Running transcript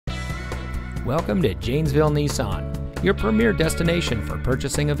Welcome to Janesville Nissan, your premier destination for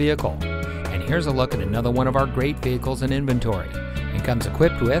purchasing a vehicle. And here's a look at another one of our great vehicles in inventory. It comes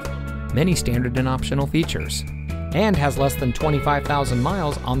equipped with many standard and optional features and has less than 25,000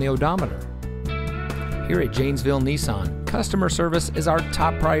 miles on the odometer. Here at Janesville Nissan, customer service is our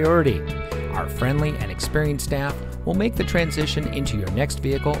top priority. Our friendly and experienced staff will make the transition into your next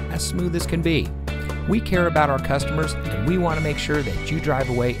vehicle as smooth as can be. We care about our customers, and we want to make sure that you drive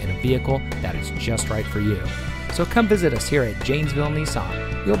away in a vehicle that is just right for you. So come visit us here at Janesville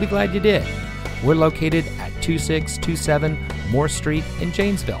Nissan. You'll be glad you did. We're located at 2627 Morse Street in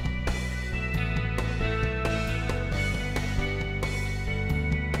Janesville.